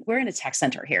 and we're in a tech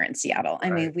center here in Seattle. I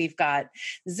mean, we've got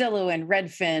Zillow and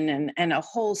Redfin and a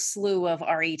whole slew of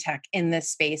RE tech in this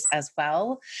space as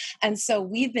well. And so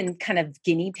we've been kind of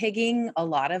guinea pigging a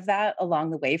lot of that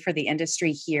along the way for the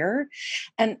industry here.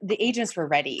 And the agents were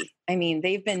ready. I mean,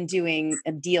 they've been doing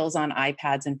deals on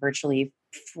iPads and virtually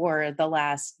for the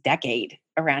last decade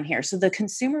around here. So the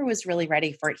consumer was really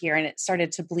ready for it here, and it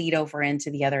started to bleed over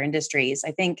into the other industries.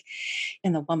 I think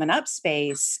in the Woman Up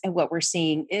space, and what we're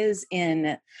seeing is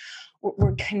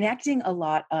we're connecting a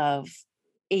lot of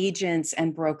agents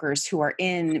and brokers who are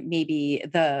in maybe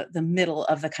the middle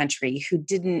of the country who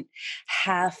didn't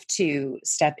have to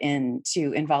step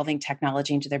into involving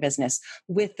technology into their business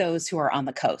with those who are on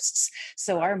the coasts.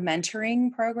 So our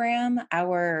mentoring program,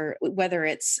 whether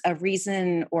it's a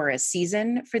reason or a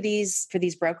season for these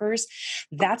brokers,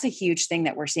 that's a huge thing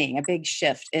that we're seeing. A big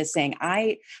shift is saying,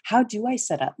 how do I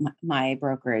set up my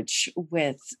brokerage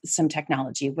with some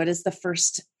technology? What is the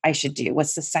first I should do?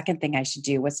 What's the second thing I should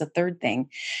do? What's the third thing?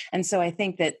 And so I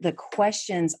think that the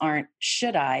questions aren't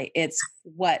should I, it's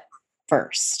what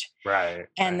first. Right.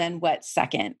 And then what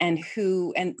second, and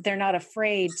who, and they're not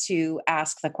afraid to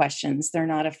ask the questions. They're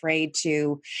not afraid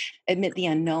to admit the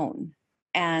unknown.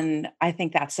 And I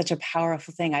think that's such a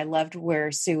powerful thing. I loved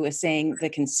where Sue was saying the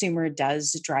consumer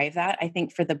does drive that. I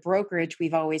think for the brokerage,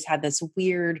 we've always had this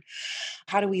weird,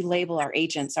 how do we label our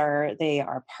agents? Are they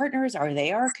our partners? Are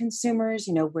they our consumers?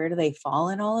 Where do they fall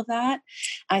in all of that?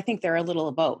 I think they're a little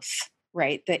of both,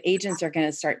 right? The agents are going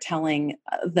to start telling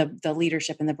the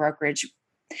leadership in the brokerage,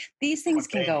 these things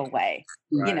can go away.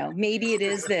 Right. Maybe it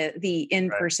is the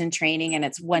in-person training and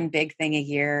it's one big thing a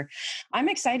year. I'm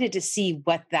excited to see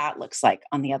what that looks like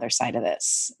on the other side of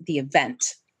this, the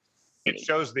event. It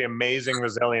shows the amazing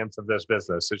resilience of this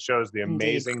business. It shows the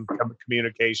amazing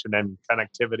communication and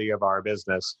connectivity of our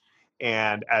business.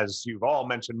 And as you've all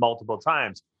mentioned multiple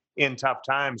times, in tough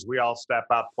times, we all step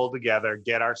up, pull together,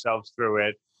 get ourselves through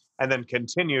it, and then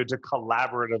continue to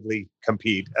collaboratively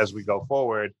compete as we go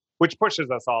forward, which pushes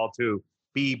us all to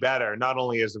be better, not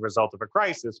only as a result of a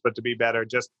crisis, but to be better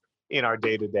just in our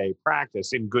day-to-day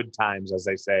practice, in good times, as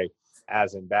they say,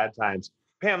 as in bad times.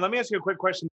 Pam, let me ask you a quick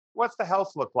question. What's the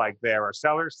health look like there? Are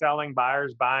sellers selling,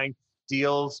 buyers buying,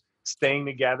 deals staying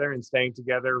together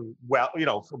well,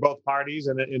 for both parties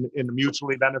and in a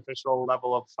mutually beneficial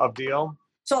level of deal?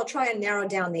 So I'll try and narrow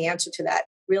down the answer to that.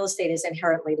 Real estate is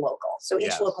inherently local. So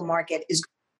each local market is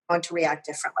going to react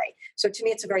differently. So to me,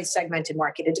 it's a very segmented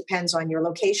market. It depends on your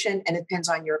location and it depends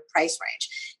on your price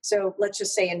range. So let's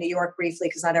just say in New York briefly,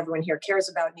 because not everyone here cares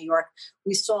about New York,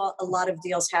 we saw a lot of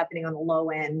deals happening on the low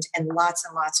end and lots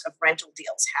of rental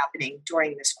deals happening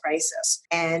during this crisis.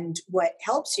 And what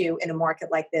helps you in a market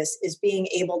like this is being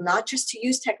able not just to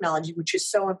use technology, which is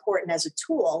so important as a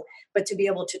tool, but to be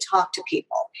able to talk to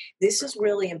people. This is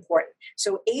really important.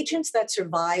 So agents that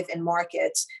survive in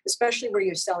markets, especially where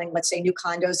you're selling, let's say, new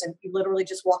condos, and you literally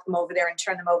just walk them over there and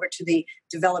turn them over to the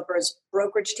developer's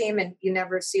brokerage team, and you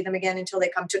never see them again until they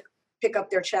come to pick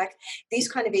up their check. These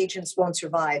kind of agents won't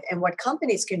survive. And what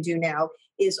companies can do now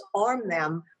is arm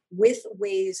them with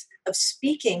ways of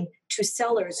speaking to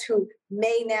sellers who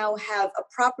may now have a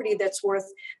property that's worth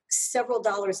several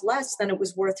dollars less than it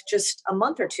was worth just a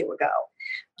month or two ago.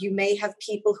 You may have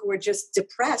people who are just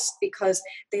depressed because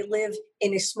they live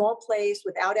in a small place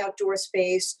without outdoor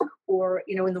space or,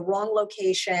 in the wrong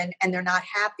location, and they're not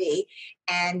happy.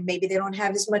 And maybe they don't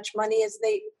have as much money as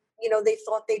they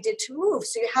thought they did to move.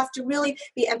 So you have to really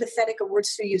be empathetic, a word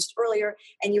Sue used earlier,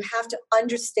 and you have to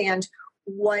understand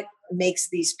what makes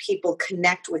these people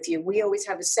connect with you. We always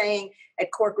have a saying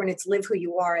at Corcoran, it's live who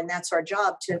you are. And that's our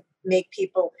job, to make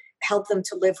people, help them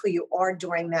to live who you are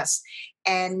during this.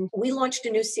 And we launched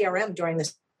a new CRM during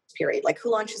this period. Like,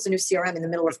 who launches a new CRM in the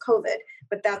middle of COVID?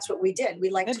 But that's what we did. We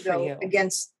like to go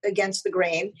against the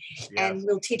grain, and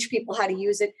we'll teach people how to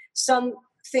use it. Some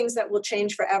things that will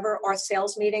change forever. Our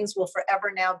sales meetings will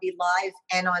forever now be live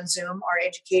and on Zoom. Our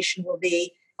education will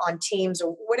be on Teams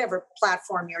or whatever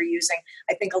platform you're using.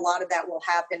 I think a lot of that will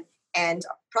happen, and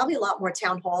probably a lot more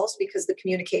town halls, because the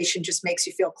communication just makes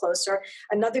you feel closer.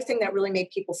 Another thing that really made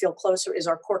people feel closer is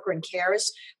our Corcoran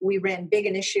Cares. We ran big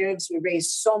initiatives. We raised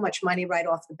so much money right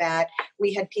off the bat.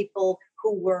 We had people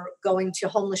who were going to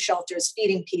homeless shelters,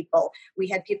 feeding people. We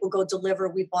had people go deliver.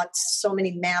 We bought so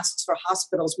many masks for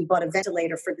hospitals. We bought a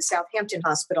ventilator for the Southampton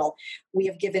Hospital. We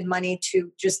have given money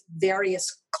to just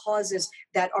various causes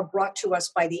that are brought to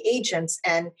us by the agents,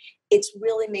 and it's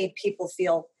really made people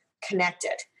feel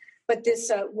connected. But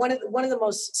this one of the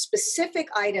most specific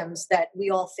items that we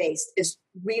all faced is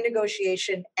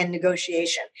renegotiation and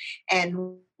negotiation.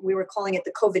 And we were calling it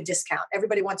the COVID discount.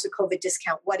 Everybody wants a COVID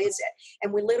discount. What is it?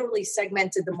 And we literally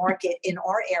segmented the market in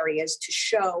our areas to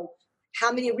show how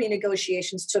many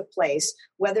renegotiations took place,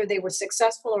 whether they were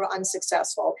successful or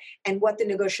unsuccessful, and what the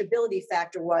negotiability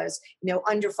factor was,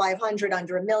 under 500,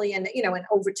 under $1 million, and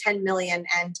over 10 million,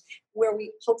 and where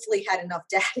we hopefully had enough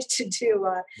data to do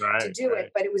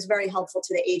it. But it was very helpful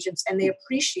to the agents, and they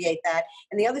appreciate that.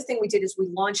 And the other thing we did is we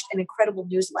launched an incredible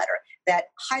newsletter that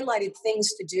highlighted things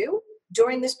to do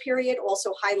during this period,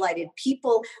 also highlighted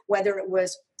people, whether it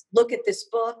was look at this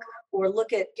book, or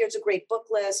look at, here's a great book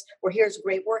list, or here's a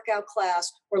great workout class,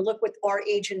 or look what our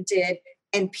agent did.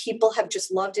 And people have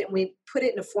just loved it. And we put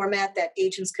it in a format that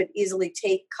agents could easily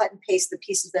take, cut and paste the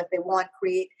pieces that they want,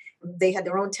 create. They had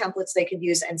their own templates they could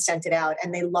use and sent it out.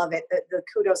 And they love it. The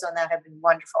kudos on that have been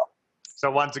wonderful. So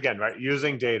once again, right,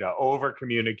 using data, over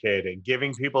communicating,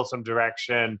 giving people some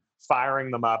direction,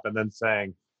 firing them up, and then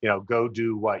saying, go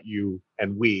do what you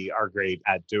and we are great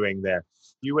at doing there.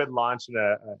 You had launched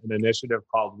an initiative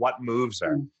called What Moves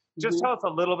Her. Mm-hmm. Just tell us a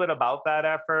little bit about that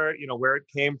effort, where it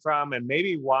came from, and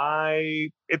maybe why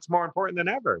it's more important than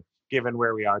ever, given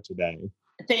where we are today.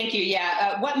 Thank you.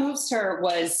 Yeah. What Moves Her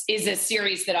is a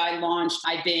series that I launched.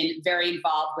 I've been very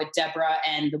involved with Deborah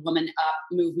and the Woman Up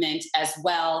movement as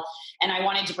well. And I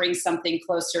wanted to bring something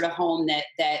closer to home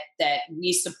that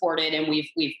we supported, and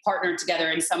we've partnered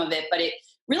together in some of it, but it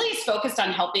really is focused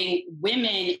on helping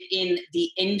women in the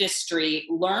industry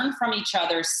learn from each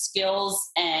other's skills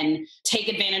and take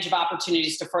advantage of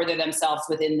opportunities to further themselves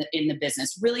in the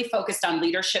business, really focused on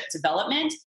leadership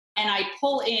development. And I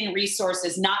pull in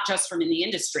resources not just from in the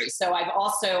industry. So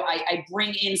I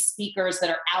bring in speakers that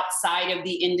are outside of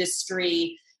the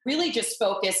industry, really just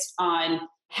focused on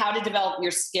how to develop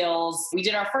your skills. We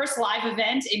did our first live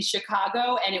event in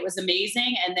Chicago and it was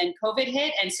amazing. And then COVID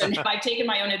hit. And so now I've taken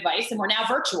my own advice and we're now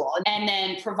virtual, and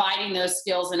then providing those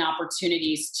skills and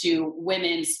opportunities to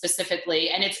women specifically.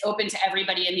 And it's open to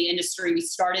everybody in the industry. We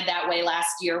started that way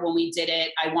last year when we did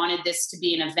it. I wanted this to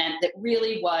be an event that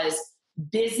really was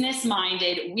business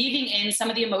minded, weaving in some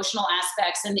of the emotional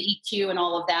aspects and the EQ and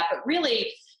all of that, but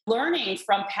really learning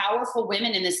from powerful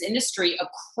women in this industry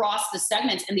across the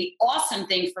segments. And the awesome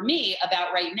thing for me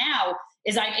about right now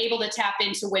is I'm able to tap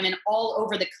into women all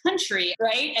over the country,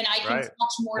 right? And I can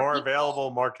touch more people.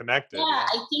 Available, more connected. Yeah,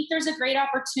 I think there's a great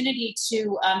opportunity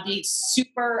to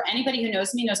anybody who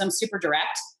knows me knows I'm super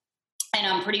direct. And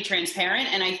I'm pretty transparent.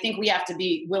 And I think we have to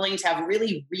be willing to have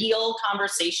really real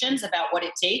conversations about what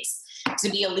it takes to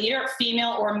be a leader,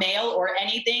 female or male or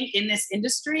anything in this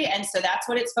industry. And so that's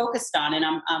what it's focused on. And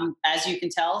I'm as you can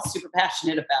tell, super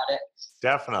passionate about it.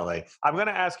 Definitely. I'm going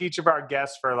to ask each of our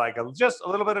guests for just a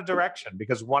little bit of direction,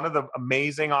 because one of the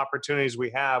amazing opportunities we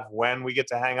have when we get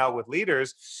to hang out with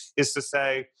leaders is to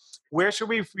say, where should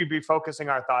we be focusing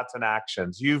our thoughts and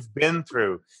actions? You've been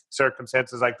through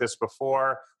circumstances like this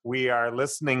before. We are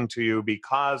listening to you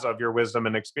because of your wisdom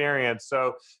and experience.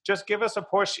 So just give us a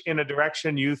push in a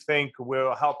direction you think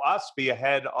will help us be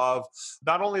ahead of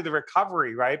not only the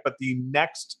recovery, right, but the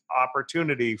next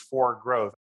opportunity for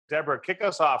growth. Deborah, kick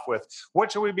us off with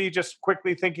what should we be just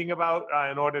quickly thinking about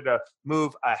in order to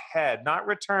move ahead, not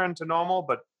return to normal,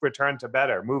 but return to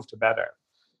better, move to better.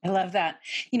 I love that.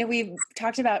 We've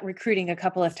talked about recruiting a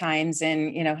couple of times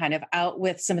and, kind of out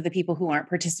with some of the people who aren't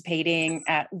participating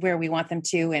at where we want them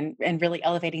to and really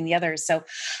elevating the others. So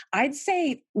I'd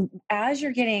say as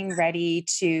you're getting ready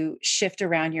to shift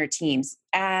around your teams,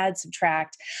 add,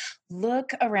 subtract,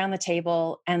 look around the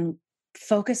table and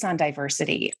focus on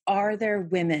diversity. Are there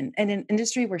women in an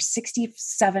industry where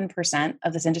 67%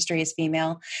 of this industry is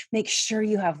female? Make sure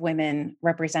you have women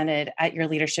represented at your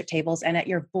leadership tables and at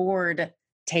your board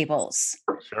tables.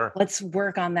 Sure. Let's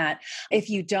work on that. If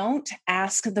you don't,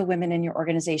 ask the women in your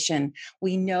organization.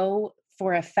 We know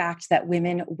for a fact that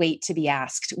women wait to be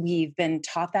asked. We've been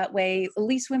taught that way. At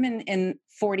least women in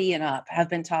 40 and up have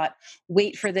been taught,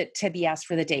 to be asked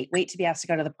for the date, wait to be asked to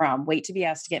go to the prom, wait to be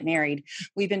asked to get married.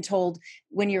 We've been told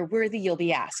when you're worthy, you'll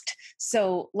be asked.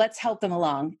 So let's help them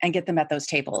along and get them at those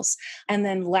tables. And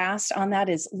then last on that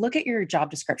is look at your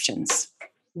job descriptions.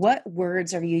 What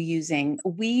words are you using?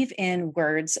 Weave in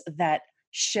words that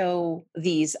show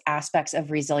these aspects of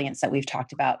resilience that we've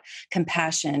talked about: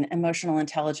 compassion, emotional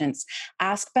intelligence.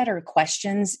 Ask better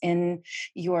questions in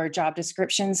your job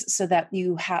descriptions so that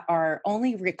you are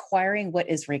only requiring what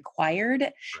is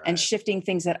required and shifting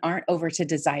things that aren't over to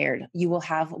desired. You will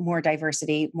have more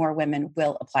diversity, more women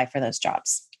will apply for those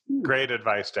jobs. Great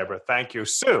advice, Deborah. Thank you.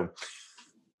 Sue.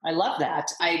 I love that.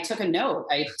 I took a note.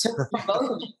 I took from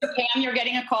both of you. Pam, you're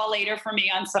getting a call later from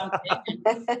me on something.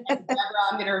 And Deborah,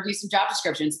 I'm going to review some job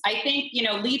descriptions. I think,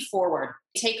 lead forward.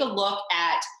 Take a look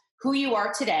at who you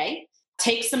are today.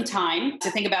 Take some time to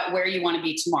think about where you want to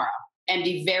be tomorrow. And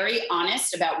be very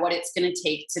honest about what it's going to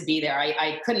take to be there.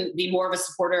 I couldn't be more of a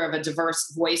supporter of a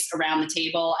diverse voice around the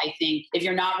table. I think if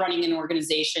you're not running an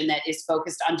organization that is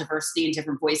focused on diversity and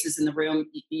different voices in the room,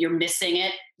 you're missing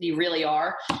it. You really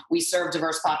are. We serve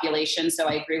diverse populations, so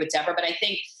I agree with Deborah. But I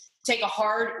think take a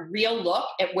hard, real look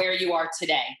at where you are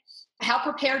today. How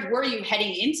prepared were you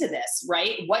heading into this,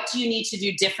 right? What do you need to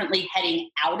do differently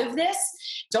heading out of this?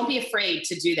 Don't be afraid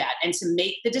to do that and to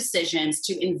make the decisions,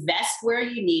 to invest where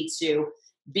you need to,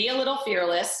 be a little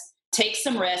fearless, take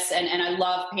some risks. And I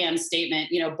love Pam's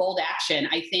statement, bold action.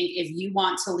 I think if you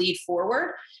want to lead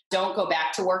forward, don't go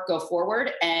back to work, go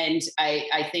forward. And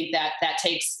I think that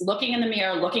takes looking in the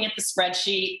mirror, looking at the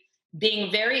spreadsheet,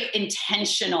 being very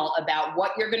intentional about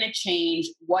what you're going to change,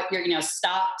 what you're,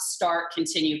 stop, start,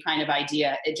 continue kind of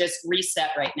idea. It just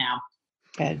reset right now.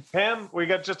 Good. Pam, we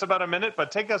got just about a minute,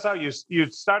 but take us out. You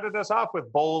started us off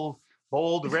with bold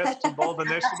risks and bold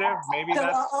initiative. Maybe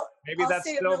that's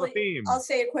still the theme. I'll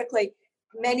say it quickly.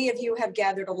 Many of you have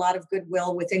gathered a lot of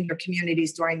goodwill within your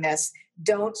communities during this.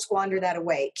 Don't squander that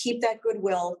away. Keep that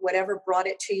goodwill, whatever brought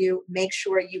it to you. Make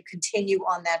sure you continue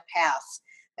on that path.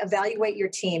 Evaluate your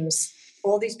teams.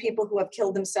 All these people who have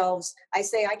killed themselves. I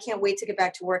say, I can't wait to get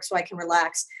back to work so I can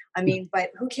relax. I mean,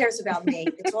 but who cares about me?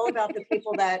 It's all about the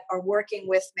people that are working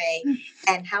with me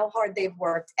and how hard they've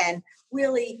worked, and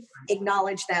really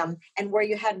acknowledge them. And where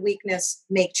you had weakness,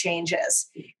 make changes.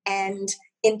 And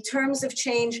in terms of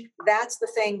change, that's the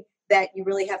thing that you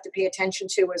really have to pay attention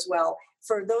to as well.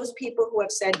 For those people who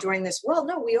have said during this, well,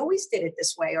 no, we always did it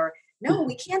this way, or no,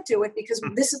 we can't do it because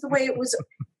this is the way it was,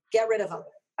 get rid of them.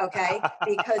 Okay,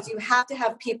 because you have to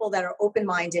have people that are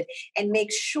open-minded and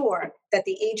make sure that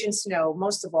the agents know,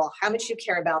 most of all, how much you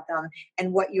care about them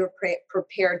and what you're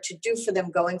prepared to do for them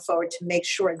going forward to make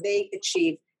sure they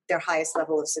achieve their highest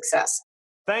level of success.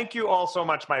 Thank you all so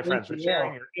much, my friends, for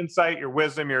sharing your insight, your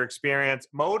wisdom, your experience,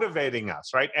 motivating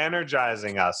us, right?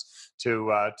 Energizing us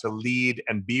to lead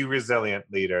and be resilient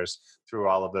leaders through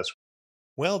all of this.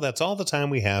 Well, that's all the time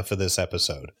we have for this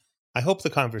episode. I hope the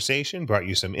conversation brought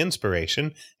you some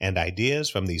inspiration and ideas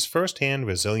from these first-hand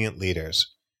resilient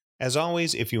leaders. As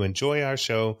always, if you enjoy our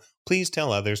show, please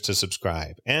tell others to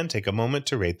subscribe and take a moment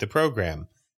to rate the program.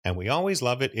 And we always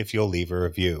love it if you'll leave a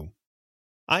review.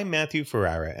 I'm Matthew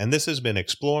Ferrara, and this has been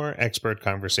Explore Expert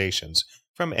Conversations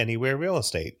from Anywhere Real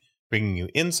Estate, bringing you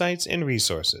insights and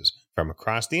resources from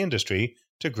across the industry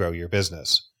to grow your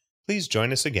business. Please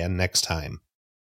join us again next time.